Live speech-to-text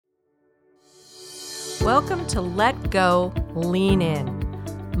Welcome to Let Go, Lean In,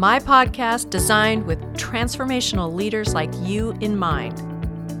 my podcast designed with transformational leaders like you in mind.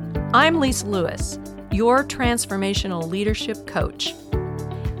 I'm Lisa Lewis, your transformational leadership coach.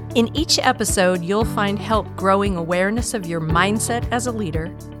 In each episode, you'll find help growing awareness of your mindset as a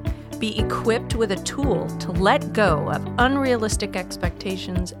leader, be equipped with a tool to let go of unrealistic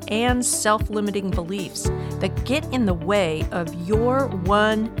expectations and self-limiting beliefs that get in the way of your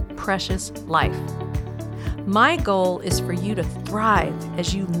one precious life. My goal is for you to thrive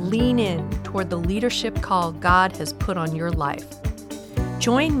as you lean in toward the leadership call God has put on your life.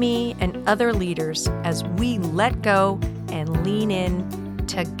 Join me and other leaders as we let go and lean in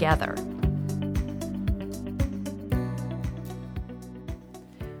together.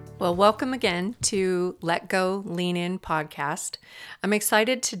 Well, welcome again to Let Go, Lean In podcast. I'm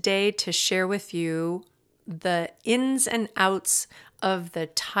excited today to share with you the ins and outs of the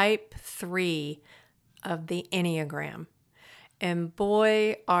Type 3 of the Enneagram. And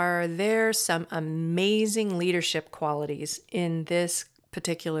boy, are there some amazing leadership qualities in this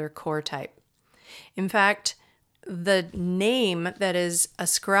particular core type. In fact, the name that is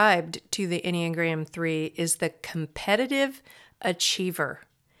ascribed to the Enneagram 3 is the competitive achiever.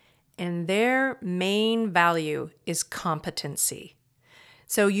 And their main value is competency.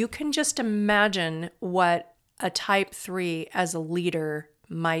 So you can just imagine what a Type 3 as a leader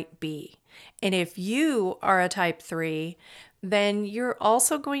might be. And if you are a Type 3, then you're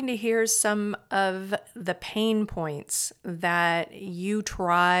also going to hear some of the pain points that you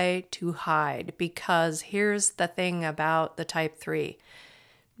try to hide. Because here's the thing about the Type 3.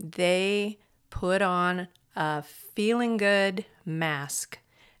 They put on a feeling good mask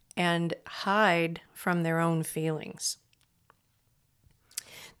and hide from their own feelings.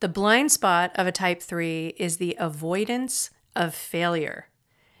 The blind spot of a Type 3 is the avoidance of failure.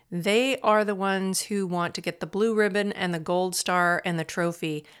 They are the ones who want to get the blue ribbon and the gold star and the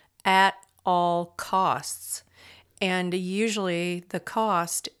trophy at all costs. And usually the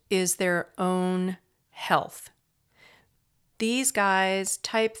cost is their own health. These guys,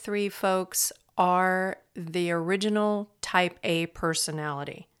 Type 3 folks, are the original Type A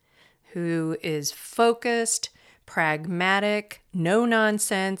personality who is focused, pragmatic, no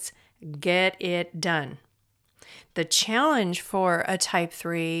nonsense, get it done. The challenge for a Type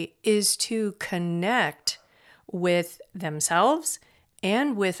 3 is to connect with themselves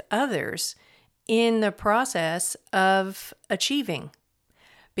and with others in the process of achieving.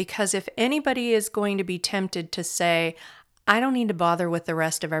 Because if anybody is going to be tempted to say, I don't need to bother with the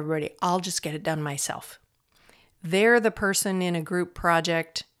rest of everybody, I'll just get it done myself. They're the person in a group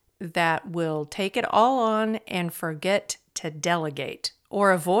project that will take it all on and forget to delegate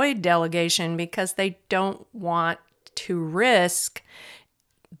or avoid delegation because they don't want to risk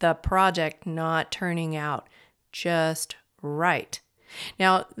the project not turning out just right.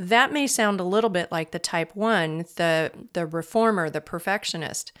 Now, that may sound a little bit like the Type 1, the reformer, the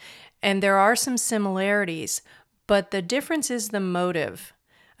perfectionist, and there are some similarities, but the difference is the motive.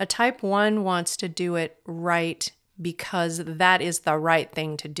 A Type 1 wants to do it right because that is the right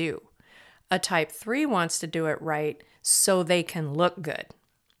thing to do. A Type 3 wants to do it right so they can look good.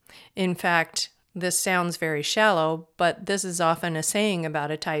 In fact, this sounds very shallow, but this is often a saying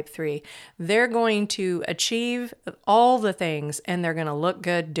about a Type 3. They're going to achieve all the things and they're going to look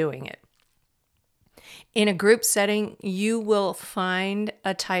good doing it. In a group setting, you will find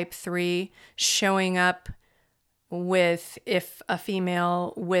a Type 3 showing up with, if a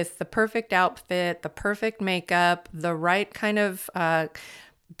female, with the perfect outfit, the perfect makeup, the right kind of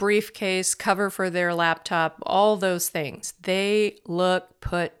briefcase, cover for their laptop, all those things. They look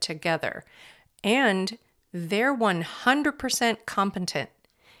put together. And they're 100% competent,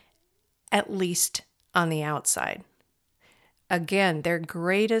 at least on the outside. Again, their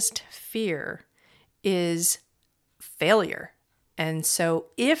greatest fear is failure. And so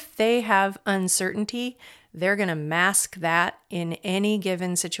if they have uncertainty, they're going to mask that in any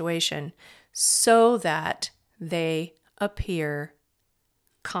given situation so that they appear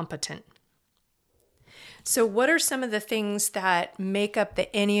competent. So what are some of the things that make up the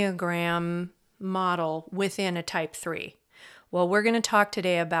Enneagram model within a Type 3? Well, we're going to talk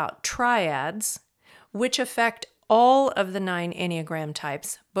today about triads, which affect all of the 9 Enneagram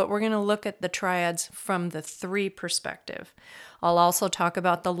types, but we're going to look at the triads from the 3 perspective. I'll also talk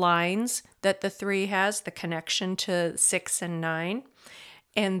about the lines that the 3 has, the connection to 6 and 9,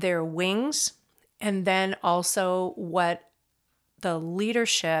 and their wings, and then also what the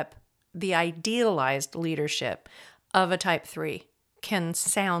leadership, the idealized leadership of a Type 3 can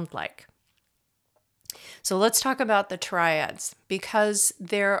sound like. So let's talk about the triads because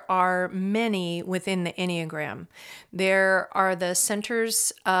there are many within the Enneagram. There are the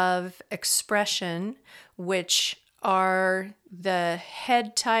centers of expression, which are the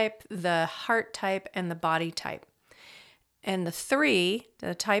head type, the heart type, and the body type. And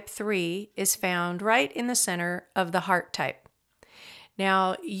the type 3, is found right in the center of the heart type.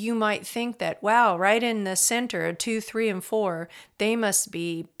 Now, you might think that, wow, right in the center, 2, 3, and 4, they must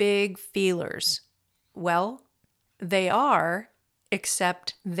be big feelers. Well, they are,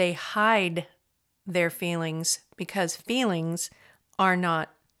 except they hide their feelings because feelings are not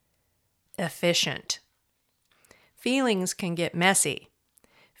efficient. Feelings can get messy.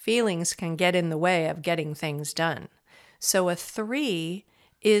 Feelings can get in the way of getting things done. So a 3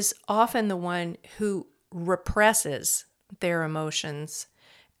 is often the one who represses their emotions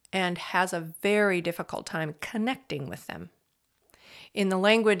and has a very difficult time connecting with them. In the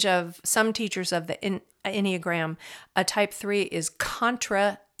language of some teachers of the Enneagram, a type 3 is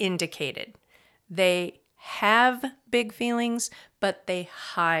contraindicated. They have big feelings, but they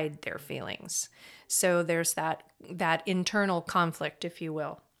hide their feelings. So there's that internal conflict, if you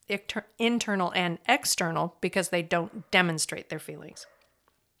will. Internal and external, because they don't demonstrate their feelings.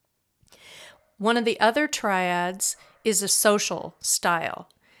 One of the other triads is a social style,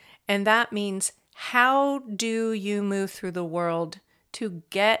 and that means how do you move through the world to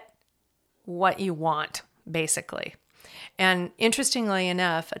get what you want, basically. And interestingly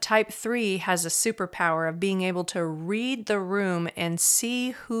enough, a type 3 has a superpower of being able to read the room and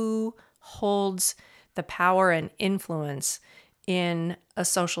see who holds the power and influence in a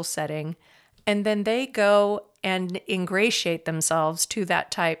social setting. And then they go and ingratiate themselves to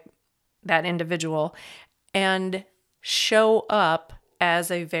that individual, and show up as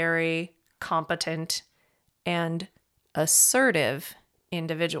a very competent and assertive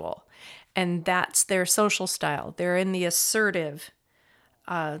individual. And that's their social style. They're in the assertive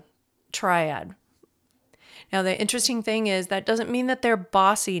triad. Now, the interesting thing is that doesn't mean that they're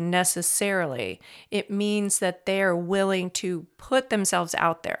bossy necessarily. It means that they're willing to put themselves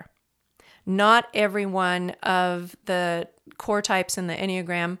out there. Not every one of the core types in the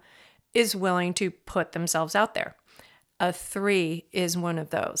Enneagram is willing to put themselves out there. A 3 is one of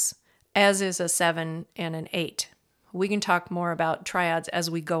those, as is a 7 and an 8. We can talk more about triads as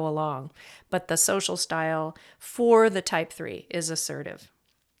we go along, but the social style for the type 3 is assertive.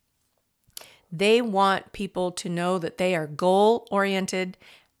 They want people to know that they are goal-oriented,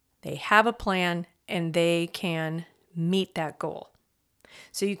 they have a plan, and they can meet that goal.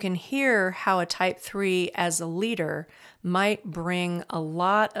 So you can hear how a type 3 as a leader might bring a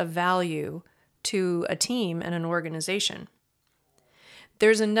lot of value to a team and an organization.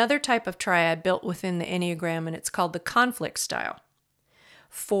 There's another type of triad built within the Enneagram, and it's called the conflict style.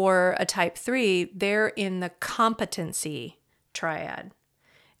 For a type 3, they're in the competency triad,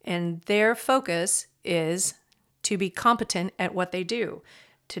 and their focus is to be competent at what they do,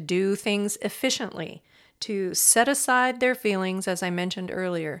 to do things efficiently, to set aside their feelings, as I mentioned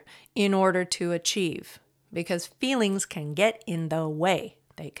earlier, in order to achieve, because feelings can get in the way.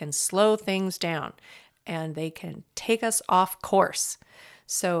 They can slow things down, and they can take us off course.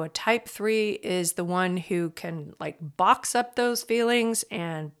 So a type 3 is the one who can box up those feelings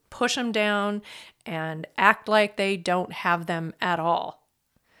and push them down and act like they don't have them at all.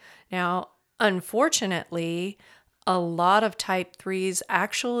 Now, unfortunately, a lot of type 3s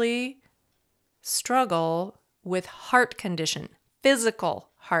actually struggle with heart condition, physical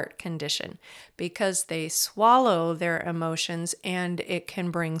heart condition, because they swallow their emotions and it can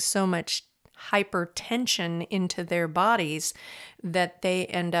bring so much hypertension into their bodies that they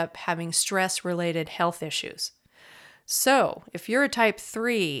end up having stress-related health issues. So, if you're a type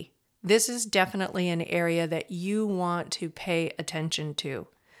 3, this is definitely an area that you want to pay attention to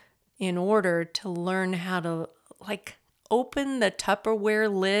in order to learn how to open the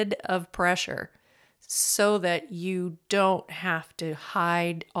Tupperware lid of pressure so that you don't have to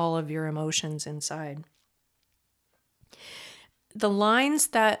hide all of your emotions inside. The lines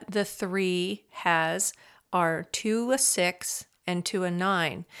that the 3 has are to a 6 and to a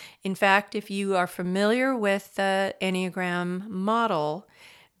 9. In fact, if you are familiar with the Enneagram model,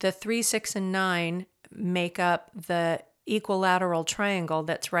 the 3, 6, and 9 make up the equilateral triangle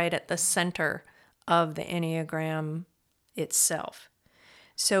that's right at the center of the Enneagram itself.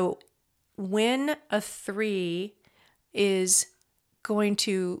 So when a 3 is going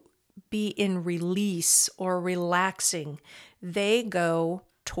to be in release or relaxing, they go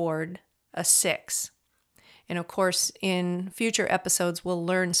toward a 6. And of course, in future episodes, we'll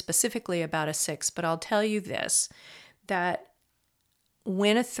learn specifically about a 6, but I'll tell you this, that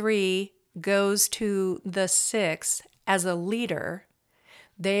when a 3 goes to the 6 as a leader,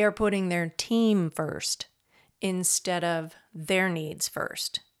 they are putting their team first instead of their needs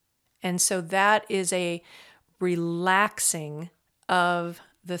first. And so that is a relaxing of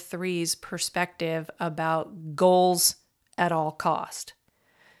the 3's perspective about goals at all cost.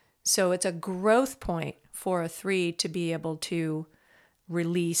 So it's a growth point for a 3 to be able to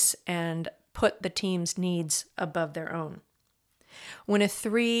release and put the team's needs above their own. When a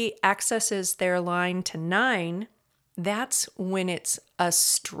 3 accesses their line to 9, that's when it's a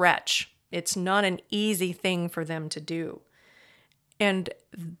stretch. It's not an easy thing for them to do. And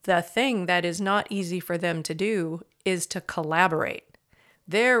the thing that is not easy for them to do is to collaborate.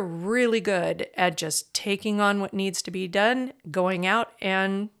 They're really good at just taking on what needs to be done, going out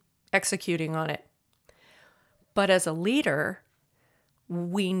and executing on it. But as a leader,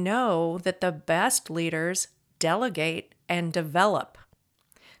 we know that the best leaders delegate and develop.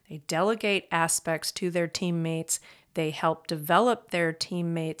 They delegate aspects to their teammates. They help develop their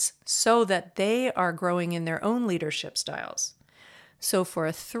teammates so that they are growing in their own leadership styles. So for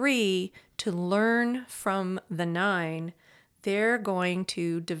a 3 to learn from the 9, they're going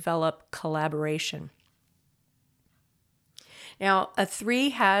to develop collaboration. Now, a 3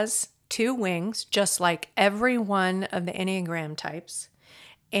 has 2 wings, just like every one of the Enneagram types,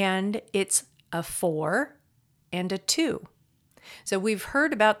 and it's a 4 and a 2. So we've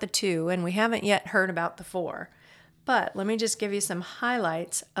heard about the 2, and we haven't yet heard about the 4. But let me just give you some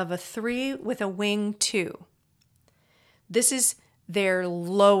highlights of a 3 with a wing 2. This is their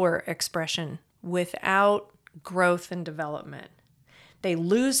lower expression without growth and development. They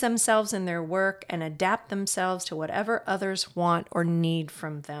lose themselves in their work and adapt themselves to whatever others want or need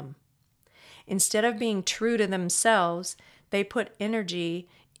from them. Instead of being true to themselves, they put energy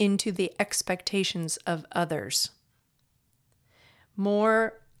into the expectations of others.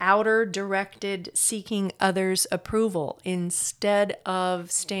 More outer directed, seeking others' approval instead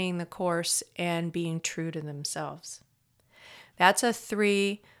of staying the course and being true to themselves. That's a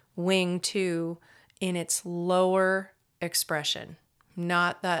 3 wing 2 in its lower expression,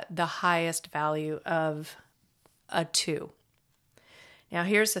 not the highest value of a 2. Now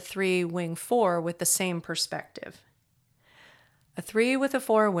here's a 3 wing 4 with the same perspective. A 3 with a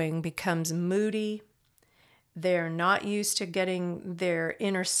 4 wing becomes moody. They're not used to getting their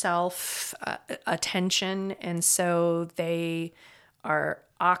inner self attention, and so they are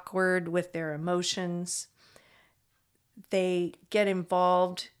awkward with their emotions. They get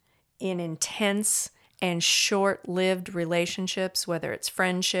involved in intense and short-lived relationships, whether it's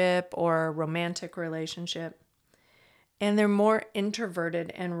friendship or a romantic relationship. And they're more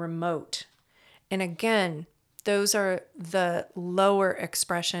introverted and remote. And again, those are the lower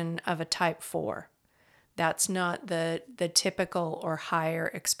expression of a type 4. That's not the typical or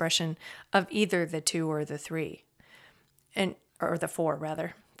higher expression of either the 2 or the 3. Or the 4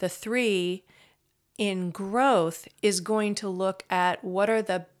 rather. The 3 in growth is going to look at what are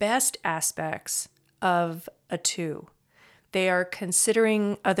the best aspects of a 2. They are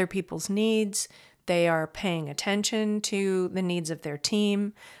considering other people's needs. They are paying attention to the needs of their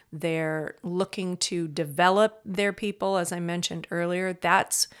team. They're looking to develop their people, as I mentioned earlier.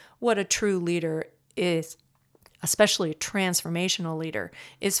 That's what a true leader is, especially a transformational leader,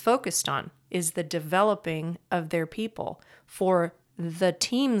 is focused on, is the developing of their people for the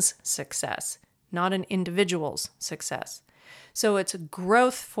team's success, not an individual's success. So it's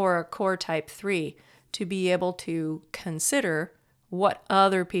growth for a core type 3 to be able to consider what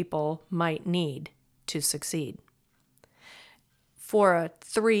other people might need to succeed. For a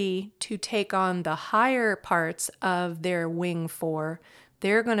 3 to take on the higher parts of their wing 4,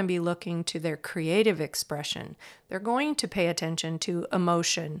 they're going to be looking to their creative expression. They're going to pay attention to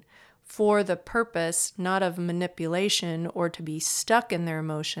emotion for the purpose not of manipulation or to be stuck in their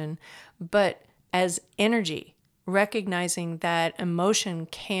emotion, but as energy, recognizing that emotion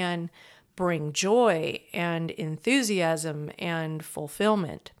can bring joy and enthusiasm and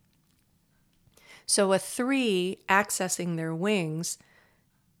fulfillment. So a 3 accessing their wings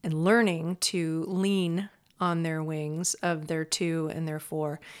and learning to lean on their wings of their 2 and their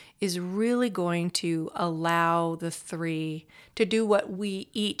 4 is really going to allow the 3 to do what we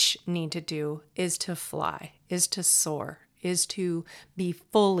each need to do, is to fly, is to soar, is to be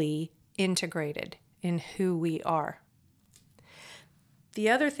fully integrated in who we are. The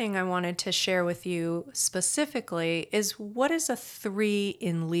other thing I wanted to share with you specifically is, what does a 3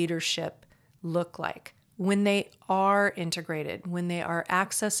 in leadership look like when they are integrated, when they are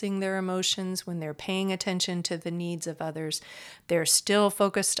accessing their emotions, when they're paying attention to the needs of others? They're still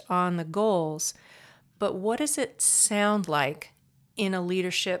focused on the goals, but what does it sound like in a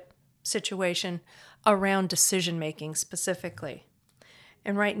leadership situation around decision making specifically.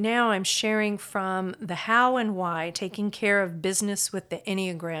 And right now I'm sharing from The How and Why Taking Care of Business with the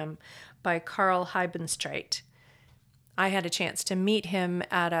Enneagram by Carl Heibenstreit. I had a chance to meet him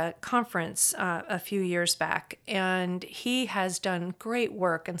at a conference a few years back, and he has done great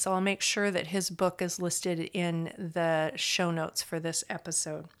work. And so I'll make sure that his book is listed in the show notes for this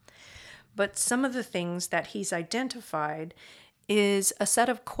episode. But some of the things that he's identified is a set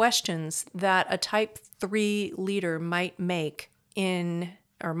of questions that a type 3 leader might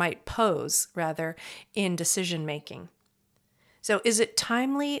pose in decision making. So is it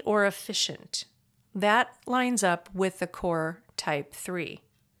timely or efficient? That lines up with the core type 3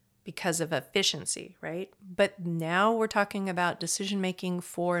 because of efficiency, right? But now we're talking about decision making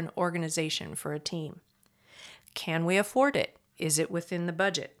for an organization, for a team. Can we afford it? Is it within the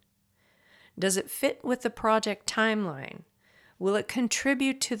budget? Does it fit with the project timeline? Will it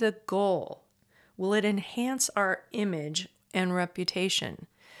contribute to the goal? Will it enhance our image and reputation?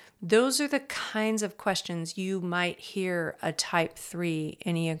 Those are the kinds of questions you might hear a type 3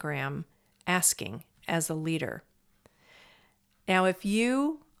 Enneagram asking as a leader. Now, if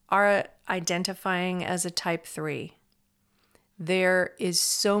you are identifying as a type 3, there is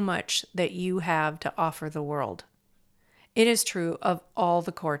so much that you have to offer the world. It is true of all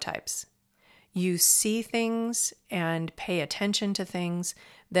the core types. You see things and pay attention to things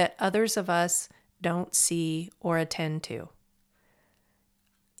that others of us don't see or attend to.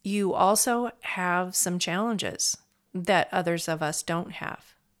 You also have some challenges that others of us don't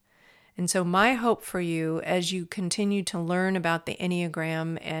have. And so my hope for you as you continue to learn about the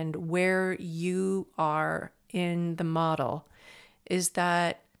Enneagram and where you are in the model is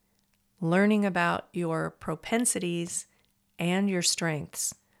that learning about your propensities and your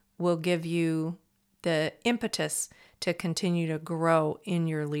strengths will give you the impetus to continue to grow in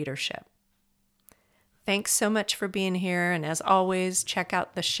your leadership. Thanks so much for being here. And as always, check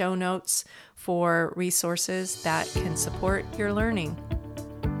out the show notes for resources that can support your learning.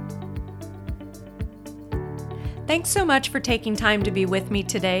 Thanks so much for taking time to be with me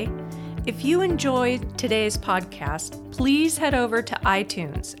today. If you enjoyed today's podcast, please head over to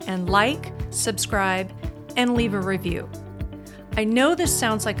iTunes and like, subscribe, and leave a review. I know this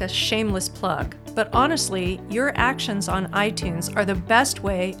sounds like a shameless plug, but honestly, your actions on iTunes are the best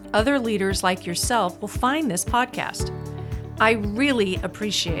way other leaders like yourself will find this podcast. I really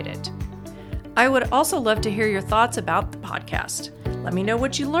appreciate it. I would also love to hear your thoughts about the podcast. Let me know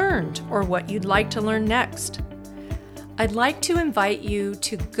what you learned or what you'd like to learn next. I'd like to invite you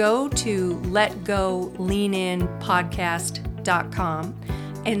to go to letgoleaninpodcast.com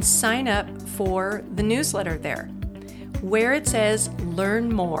and sign up for the newsletter there. Where it says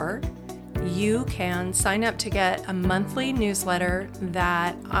learn more, you can sign up to get a monthly newsletter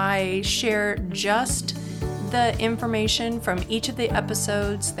that I share just the information from each of the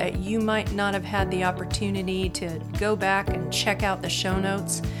episodes that you might not have had the opportunity to go back and check out the show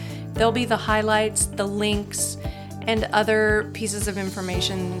notes. There'll be the highlights, the links, and other pieces of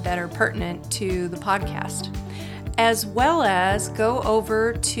information that are pertinent to the podcast, as well as go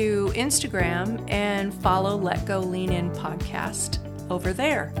over to Instagram and follow Let Go Lean In Podcast over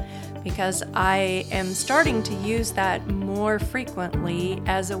there, because I am starting to use that more frequently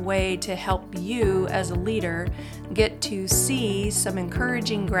as a way to help you as a leader get to see some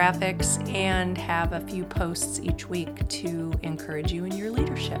encouraging graphics and have a few posts each week to encourage you in your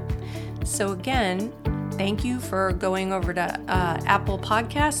leadership. So again, thank you for going over to Apple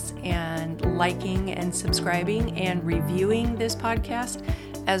Podcasts and liking and subscribing and reviewing this podcast,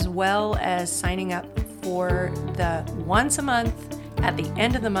 as well as signing up for the once a month, at the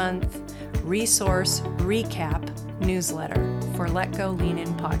end of the month, resource recap newsletter for Let Go Lean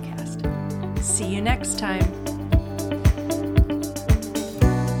In Podcast. See you next time.